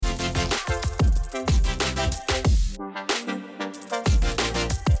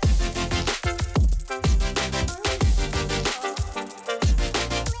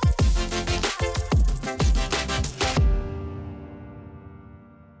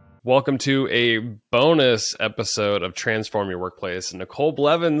Welcome to a bonus episode of Transform Your Workplace. Nicole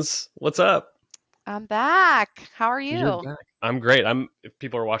Blevins, what's up? I'm back. How are You're you? back. I'm great. If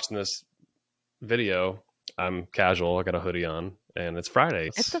people are watching this video, I'm casual. I got a hoodie on, and it's Friday.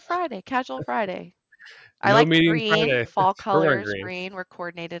 It's a Friday, casual Friday. I No like the meeting green, Friday. fall We're wearing colors, green. green. We're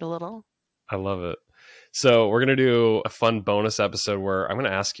coordinated a little. I love it. So we're gonna do a fun bonus episode where I'm gonna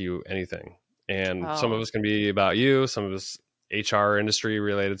ask you anything, and some of Oh, us can be about you, some of us HR industry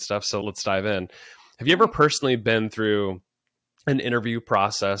related stuff. So let's dive in. Have you ever right. personally been through an interview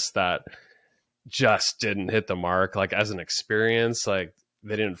process that just didn't hit the mark, like as an experience, like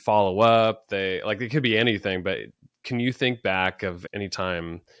they didn't follow up, they like, it could be anything, but can you think back of any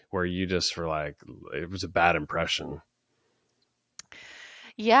time where you just were like, it was a bad impression?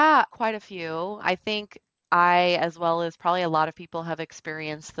 Yeah, quite a few. I think I, as well as probably a lot of people, have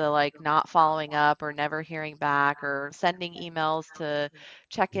experienced the like not following up or never hearing back or sending emails to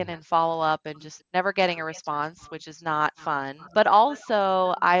check in and follow up and just never getting a response, which is not fun. But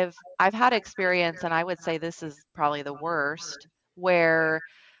also I've had experience, and I would say this is probably the worst, where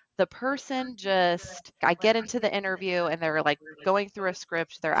the person just, I get into the interview and they're like going through a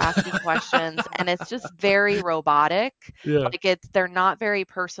script, they're asking questions, and it's just very robotic. Yeah. Like they're not very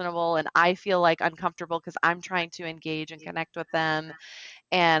personable, and I feel like uncomfortable because I'm trying to engage and connect with them,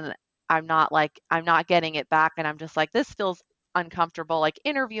 and I'm not getting it back, and I'm just like, this feels uncomfortable. Like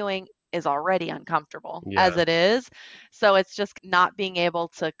interviewing is already uncomfortable as Yeah. it is. So it's just not being able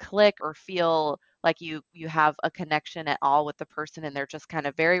to click or feel like you have a connection at all with the person, and they're just kind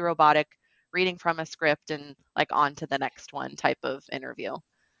of very robotic, reading from a script and like on to the next one type of interview.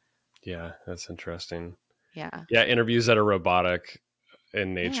 Yeah. That's interesting. Yeah. Yeah. Interviews that are robotic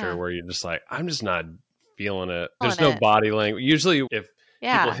in nature Yeah. where you're just like, I'm just not feeling it. Feeling There's no it. body language. Usually, if people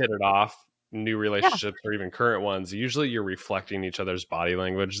Yeah. hit it off, new Yeah. relationships or even current ones, usually you're reflecting each other's body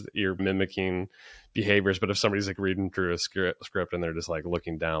language, you're mimicking behaviors. But if somebody's like reading through a script and they're just like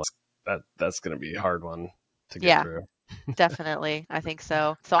looking down, that's going to be a hard one to get Yeah. through. Definitely. I think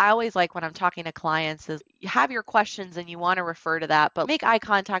so. So I always like when I'm talking to clients is you have your questions and you want to refer to that, but make eye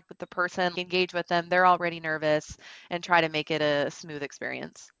contact with the person, engage with them. They're already nervous, and try to make it a smooth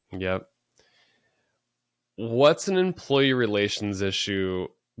experience. Yep. What's an employee relations issue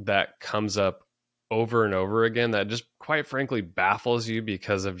that comes up over and over again that just quite frankly baffles you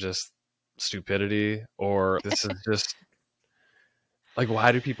because of just stupidity, or this is just like,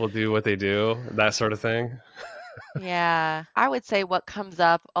 why do people do what they do, that sort of thing? Yeah, I would say what comes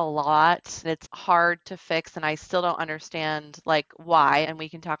up a lot, and it's hard to fix, and I still don't understand like why, and we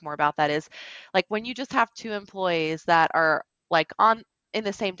can talk more about that, is like when you just have two employees that are like on in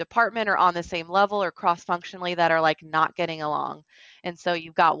the same department or on the same level or cross-functionally that are like not getting along. And so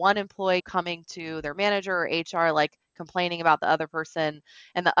you've got one employee coming to their manager or HR like complaining about the other person,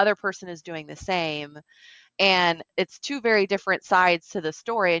 and the other person is doing the same, and it's two very different sides to the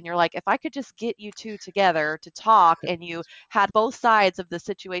story, and you're like, if I could just get you two together to talk and you had both sides of the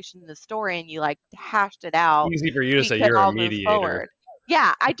situation in the story and you like hashed it out, Easy for you to we say could you're a all move mediator. forward.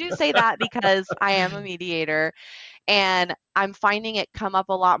 Yeah, I do say that because I am a mediator, and I'm finding it come up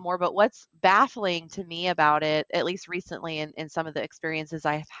a lot more. But what's baffling to me about it, at least recently in some of the experiences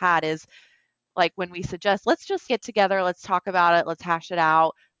I've had, is like when we suggest, let's just get together, let's talk about it, let's hash it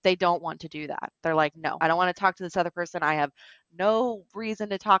out, they don't want to do that. They're like, no, I don't want to talk to this other person. I have no reason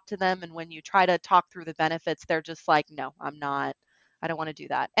to talk to them. And when you try to talk through the benefits, they're just like, no, I'm not. I don't want to do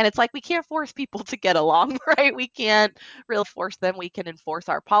that. And it's like, we can't force people to get along, right? We can't really force them. We can enforce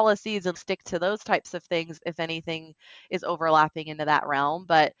our policies and stick to those types of things if anything is overlapping into that realm.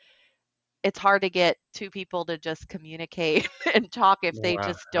 But it's hard to get two people to just communicate and talk if they Wow,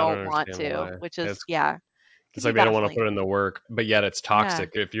 just I don't don't want understand to, why. which is, It's yeah, can it's be like they don't want to baffling. put in the work, but yet it's Yeah. toxic.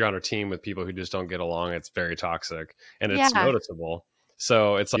 If you're on a team with people who just don't get along, it's very toxic and it's Yeah. noticeable.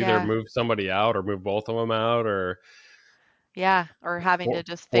 So it's like either Yeah. move somebody out or move both of them out, or Yeah. Or having to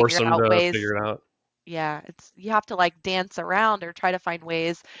just force figure them out to ways. figure it out. Yeah. It's, you have to like dance around or try to find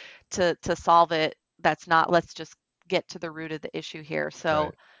ways to solve it. That's not, let's just get to the root of the issue here. So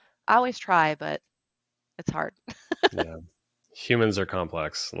Right. I always try, but it's hard. Yeah. Humans are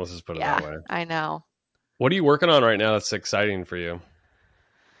complex. Let's just put it that Yeah. way. I know. What are you working on right now that's exciting for you?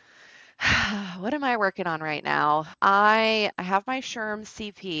 What am I working on right now? I have my SHRM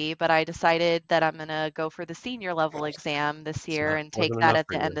CP, but I decided that I'm gonna go for the senior level exam this It's year not and take wasn't that enough at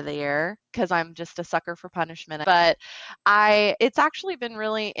for the you. end of the year because I'm just a sucker for punishment. But it's actually been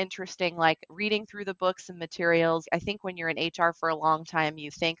really interesting, like reading through the books and materials. I think when you're in HR for a long time,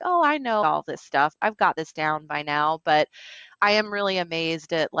 you think, oh, I know all this stuff. I've got this down by now. But I am really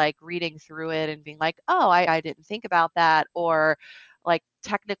amazed at like reading through it and being like, oh, I didn't think about that, or like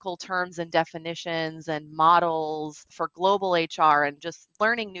technical terms and definitions and models for global HR and just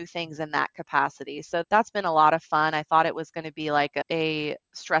learning new things in that capacity. So that's been a lot of fun. I thought it was going to be like a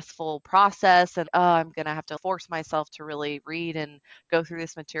stressful process and I'm going to have to force myself to really read and go through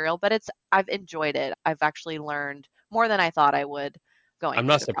this material, but I've enjoyed it. I've actually learned more than I thought I would going I'm through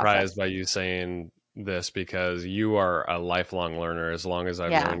not the surprised process. by you saying this because you are a lifelong learner. As long as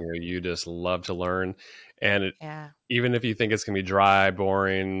I've Yeah. known you, you just love to learn. And Yeah. even if you think it's going to be dry,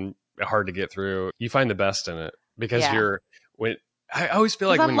 boring, hard to get through, you find the best in it because Yeah. when I always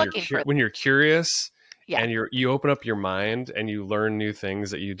feel Because like I'm looking for, when you're curious yeah. and you open up your mind and you learn new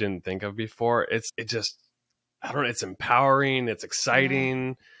things that you didn't think of before, it just, I don't know, it's empowering, it's Yeah.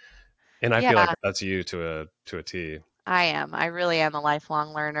 exciting. And I feel like Yeah. that's you to a T. I am. I really am a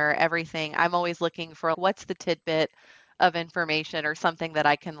lifelong learner. Everything, I'm always looking for what's the tidbit of information or something that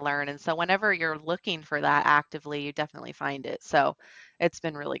I can learn. And so whenever you're looking for that actively, you definitely find it. So it's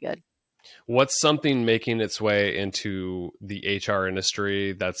been really good. What's something making its way into the HR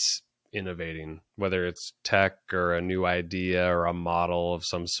industry that's innovating, whether it's tech or a new idea or a model of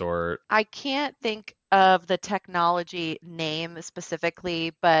some sort? I can't think of the technology name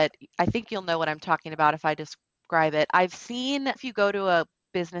specifically, but I think you'll know what I'm talking about if I describe it. I've seen if you go to a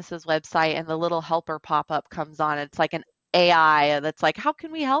business's website and the little helper pop-up comes on, it's like an AI that's like, how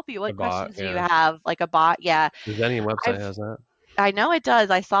can we help you? The What bot, questions do you yeah. have? Like a bot. Yeah. The Zennium website I've has that. I know it does.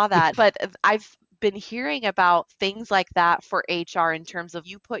 I saw that. But I've been hearing about things like that for HR in terms of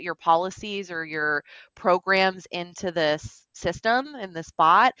you put your policies or your programs into this system in this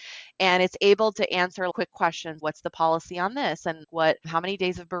bot and it's able to answer quick questions. What's the policy on this? And how many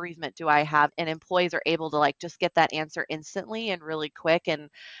days of bereavement do I have? And employees are able to like just get that answer instantly and really quick. And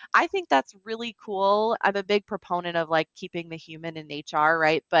I think that's really cool. I'm a big proponent of like keeping the human in HR,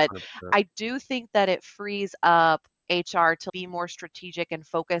 right? But 100%. I do think that it frees up HR to be more strategic and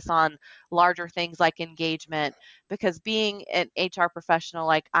focus on larger things like engagement because being an HR professional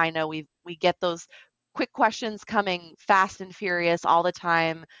like I know we get those quick questions coming fast and furious all the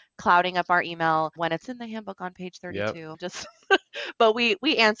time clouding up our email when it's in the handbook on page Yep. 32 just but we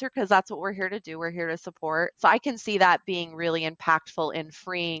answer because that's what we're here to do. We're here to support. So I can see that being really impactful in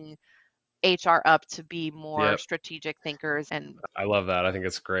freeing HR up to be more Yep. strategic thinkers and I love that. I think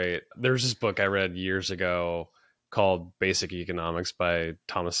it's great. There's this book I read years ago called Basic Economics by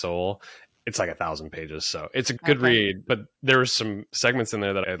Thomas Sowell. It's like 1,000 pages, so it's a good okay. read. But there were some segments in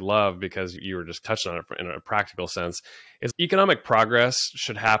there that I love because you were just touching on it in a practical sense. Is economic progress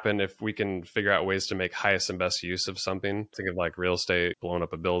should happen if we can figure out ways to make highest and best use of something. Think of like real estate, blowing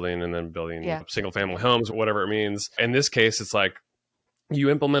up a building and then building Yeah. single family homes, whatever it means. In this case, it's like you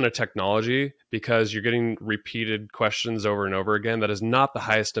implement a technology because you're getting repeated questions over and over again that is not the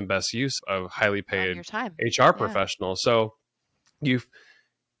highest and best use of highly Of paid your time. HR Yeah. professional. So you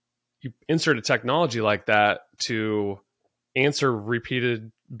you insert a technology like that to answer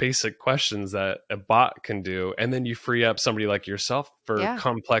repeated basic questions that a bot can do, and then you free up somebody like yourself for Yeah.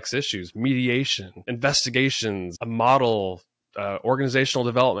 complex issues, mediation, investigations, a model, organizational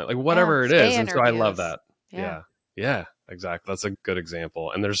development, like Yeah. whatever it is. Stay And so I love interviews. that. Yeah. Yeah. Yeah, exactly. That's a good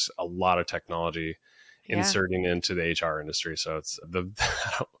example. And there's a lot of technology Yeah. inserting into the HR industry. So it's the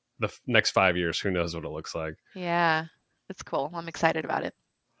next 5 years, who knows what it looks like. Yeah. It's cool. I'm excited about it.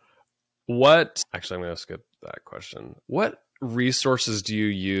 What, actually, I'm going to skip that question. What resources do you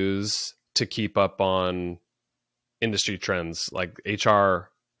use to keep up on industry trends? Like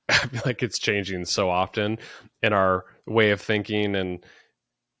HR, I feel like it's changing so often in our way of thinking and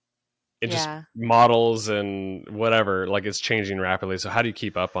it just Yeah. models and whatever, like it's changing rapidly. So how do you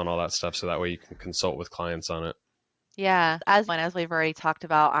keep up on all that stuff so that way you can consult with clients on it? Yeah. As we've already talked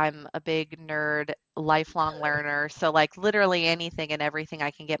about, I'm a big nerd, lifelong learner. So like literally anything and everything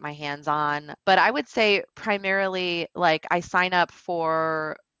I can get my hands on. But I would say primarily like I sign up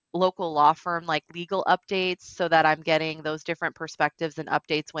for local law firm like legal updates so that I'm getting those different perspectives and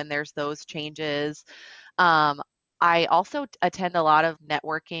updates when there's those changes. Um, I also attend a lot of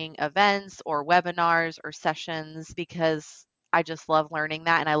networking events or webinars or sessions because I just love learning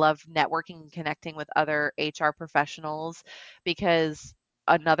that and I love networking and connecting with other HR professionals because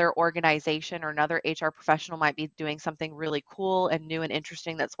another organization or another HR professional might be doing something really cool and new and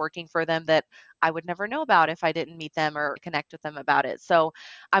interesting that's working for them that I would never know about if I didn't meet them or connect with them about it. So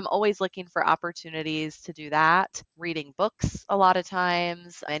I'm always looking for opportunities to do that. Reading books a lot of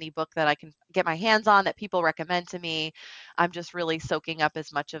times, any book that I can get my hands on that people recommend to me. I'm just really soaking up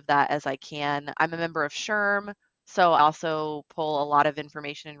as much of that as I can. I'm a member of SHRM, so I also pull a lot of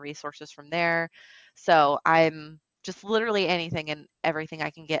information and resources from there. So I'm just literally anything and everything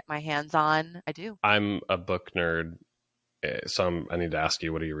I can get my hands on, I do. I'm a book nerd I need to ask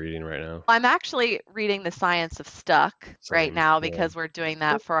you, what are you reading right now? I'm actually reading The Science of Stuck right Same. now Yeah. because we're doing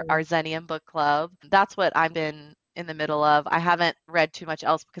that for our Zenium book club. That's what I've been in the middle of. I haven't read too much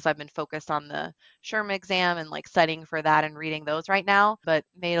else because I've been focused on the SHRM exam and like studying for that and reading those right now, but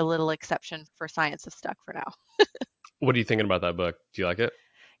made a little exception for Science of Stuck for now. What are you thinking about that book? Do you like it?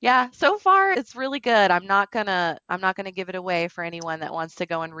 Yeah, so far it's really good. I'm not gonna give it away for anyone that wants to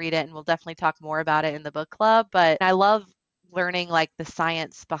go and read it, and we'll definitely talk more about it in the book club. But I love learning like the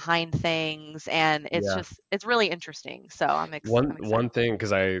science behind things, and Yeah. it's really interesting. So One I'm excited. one thing,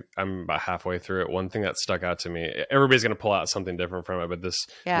 because I'm about halfway through it. One thing that stuck out to me. Everybody's gonna pull out something different from it, but this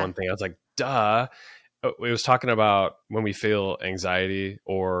Yeah. one thing, I was like, "Duh!" It was talking about when we feel anxiety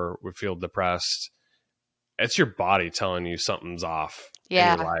or we feel depressed. It's your body telling you something's off in your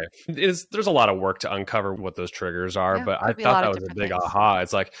Yeah. life. There's a lot of work to uncover what those triggers are, Yeah. but I Could be a thought lot that of was a different big things. aha.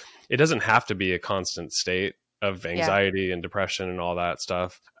 It's like it doesn't have to be a constant state of Yeah. anxiety and depression and all that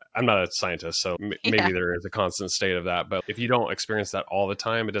stuff. I'm not a scientist, so Yeah. maybe there is a constant state of that. But if you don't experience that all the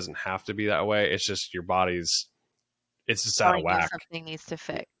time, it doesn't have to be that way. It's just your body's, it's just out of Telling you whack, something needs to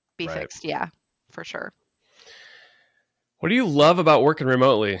be right? fixed. Yeah, for sure. What do you love about working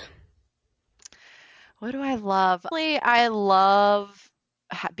remotely? What do I love? Really, I love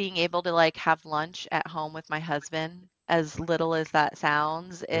being able to like have lunch at home with my husband. As little as that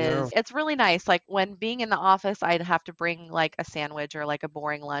sounds, No. is it's really nice. Like when being in the office, I'd have to bring like a sandwich or like a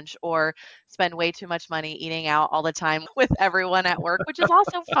boring lunch or spend way too much money eating out all the time with everyone at work, which is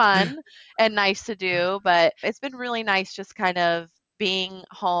also fun and nice to do. But it's been really nice just kind of being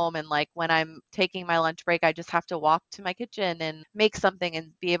home and like when I'm taking my lunch break, I just have to walk to my kitchen and make something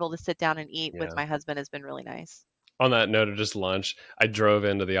and be able to sit down and eat with Yeah. my husband has been really nice. On that note of just lunch, I drove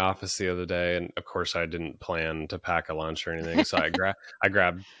into the office the other day, and of course, I didn't plan to pack a lunch or anything. So I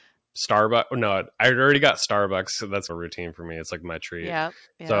grabbed Starbucks. No, I already got Starbucks. So that's a routine for me. It's like my treat. Yep.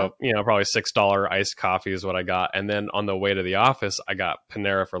 So Yep. probably $6 iced coffee is what I got. And then on the way to the office, I got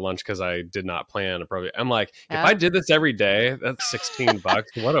Panera for lunch because I did not plan to probably. I'm like, if I Yep. did this every day, that's $16.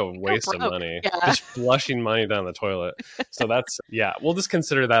 What a Go waste of broke. money! Yeah. Just flushing money down the toilet. So that's, yeah. We'll just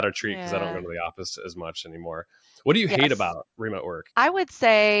consider that a treat because I don't go Yeah. to the office as much anymore. What do you hate Yes. about remote work? I would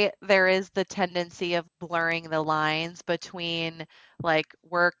say there is the tendency of blurring the lines between like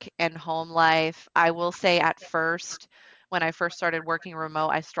work and home life. I will say at first, when I first started working remote,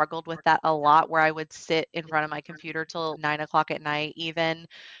 I struggled with that a lot where I would sit in front of my computer till 9 o'clock at night, even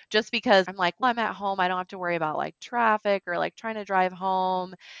just because I'm like, well, I'm at home. I don't have to worry about like traffic or like trying to drive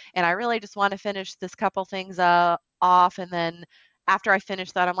home. And I really just want to finish this couple things off. And then after I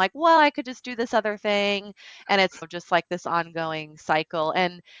finish that, I'm like, well, I could just do this other thing and it's just like this ongoing cycle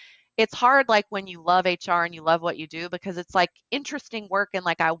and it's hard like when you love HR and you love what you do because it's like interesting work and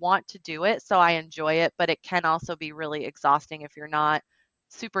like I want to do it so I enjoy it but it can also be really exhausting if you're not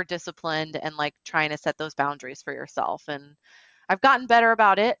super disciplined and like trying to set those boundaries for yourself and I've gotten better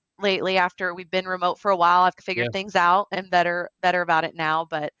about it lately after we've been remote for a while. I've Yeah, figured things out and better about it now,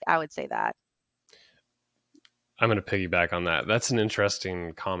 but I would say that. I'm going to piggyback on that. That's an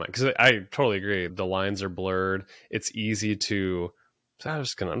interesting comment because I totally agree. The lines are blurred. It's easy to. So I'm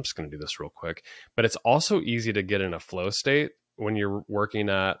just gonna do this real quick, but it's also easy to get in a flow state when you're working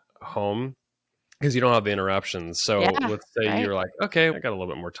at home because you don't have the interruptions. So Yeah, let's say right? you're like, okay, I got a little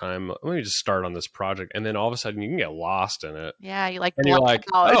bit more time. Let me just start on this project, and then all of a sudden you can get lost in it, Yeah, you like and you're black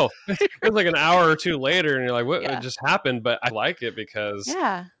like, out. oh, it's like an hour or two later, and you're like, what Yeah. just happened? But I like it because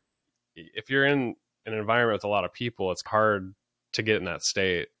Yeah. if you're in an environment with a lot of people, it's hard to get in that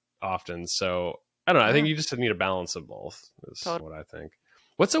state often. So I don't know. I think Yeah. you just need a balance of both. Is Totally. what I think.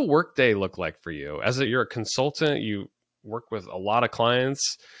 What's a work day look like for you? You're a consultant, you work with a lot of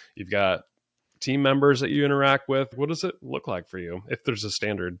clients. You've got team members that you interact with. What does it look like for you if there's a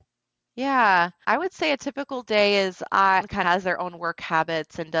standard? Yeah, I would say a typical day is I kind of has their own work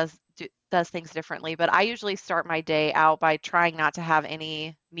habits and does things differently, but I usually start my day out by trying not to have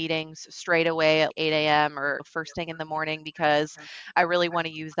any meetings straight away at 8 a.m. or first thing in the morning because I really want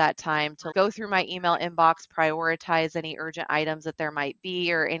to use that time to go through my email inbox, prioritize any urgent items that there might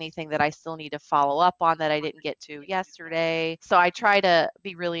be or anything that I still need to follow up on that I didn't get to yesterday. So I try to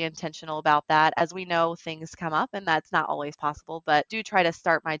be really intentional about that. As we know, things come up and that's not always possible, but do try to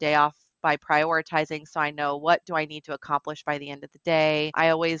start my day off by prioritizing so I know what do I need to accomplish by the end of the day. I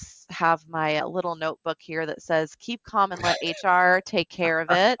always have my little notebook here that says keep calm and let HR take care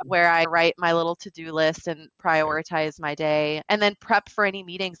of it, where I write my little to-do list and prioritize my day and then prep for any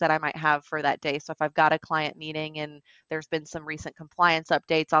meetings that I might have for that day. So if I've got a client meeting and there's been some recent compliance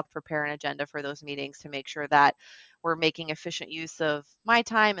updates, I'll prepare an agenda for those meetings to make sure that we're making efficient use of my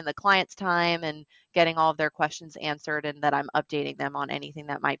time and the client's time and getting all of their questions answered, and that I'm updating them on anything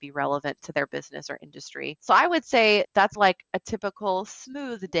that might be relevant to their business or industry. So I would say that's like a typical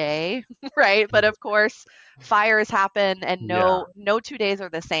smooth day, right? But of course, fires happen, and Yeah. no 2 days are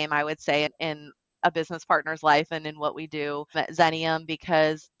the same, I would say, in a business partner's life and in what we do at Xenium,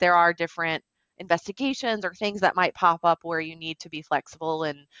 because there are different investigations or things that might pop up where you need to be flexible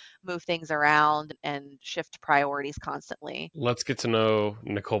and move things around and shift priorities constantly. Let's get to know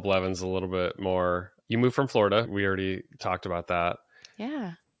Nicole Blevins a little bit more. You moved from Florida. We already talked about that.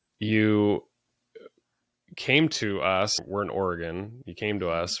 Yeah. You came to us. We're in Oregon. You came to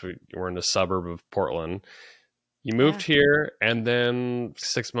us. We're in a suburb of Portland. You moved here, and then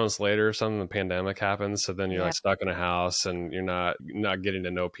 6 months later, the pandemic happens. So then you're like stuck in a house, and you're not getting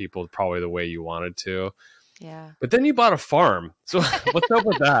to know people probably the way you wanted to. Yeah. But then you bought a farm. So what's up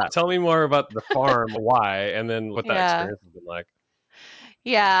with that? Tell me more about the farm, why, and then what that experience has been like.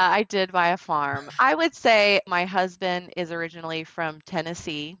 Yeah, I did buy a farm. I would say my husband is originally from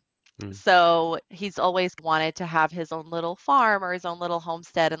Tennessee. So he's always wanted to have his own little farm or his own little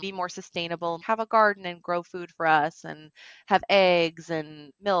homestead and be more sustainable and have a garden and grow food for us and have eggs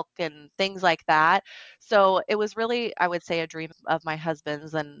and milk and things like that. So it was really, I would say, a dream of my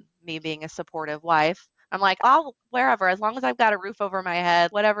husband's, and me being a supportive wife. I'm like, I'll wherever, as long as I've got a roof over my head,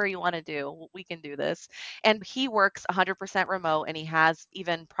 whatever you want to do, we can do this. And he works 100% remote, and he has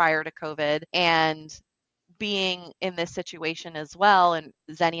even prior to COVID. And being in this situation as well, and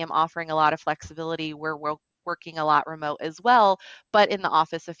Xenium offering a lot of flexibility, where we're working a lot remote as well, but in the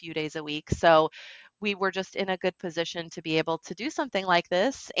office a few days a week. So we were just in a good position to be able to do something like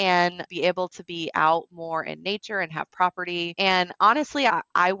this and be able to be out more in nature and have property. And honestly,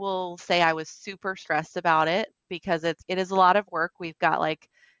 I will say I was super stressed about it, because it is a lot of work. We've got like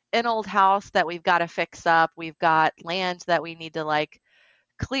an old house that we've got to fix up. We've got land that we need to like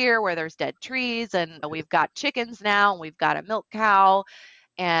clear where there's dead trees, and we've got chickens now, and we've got a milk cow,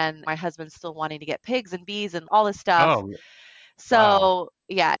 and my husband's still wanting to get pigs and bees and all this stuff. So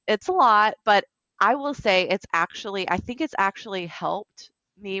yeah, it's a lot, but I will say I think it's actually helped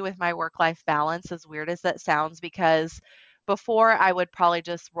me with my work-life balance, as weird as that sounds, because before I would probably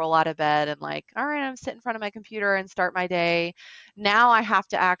just roll out of bed and like, all right, I'm sit in front of my computer and start my day. Now I have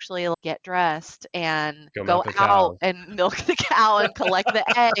to actually get dressed and go out and milk the cow and collect the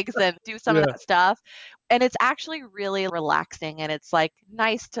eggs and do some of that stuff. And it's actually really relaxing, and it's like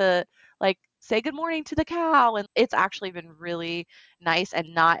nice to like say good morning to the cow. And it's actually been really nice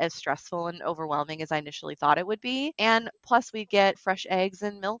and not as stressful and overwhelming as I initially thought it would be. And plus we get fresh eggs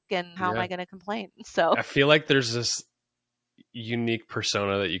and milk, and how am I going to complain? So I feel like there's this unique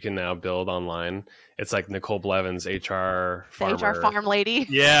persona that you can now build online. It's like Nicole Blevins, HR farmer. HR farm lady.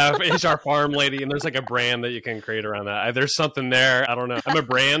 Yeah, HR farm lady. And there's like a brand that you can create around that. There's something there. I don't know. I'm a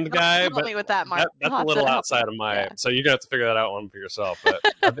brand guy, Help but me with that, Mark. That's a little outside of my... So you're going to have to figure that out one for yourself.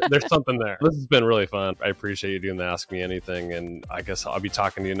 But there's something there. This has been really fun. I appreciate you doing the Ask Me Anything. And I guess I'll be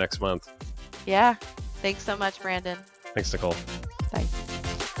talking to you next month. Yeah. Thanks so much, Brandon. Thanks, Nicole. Bye.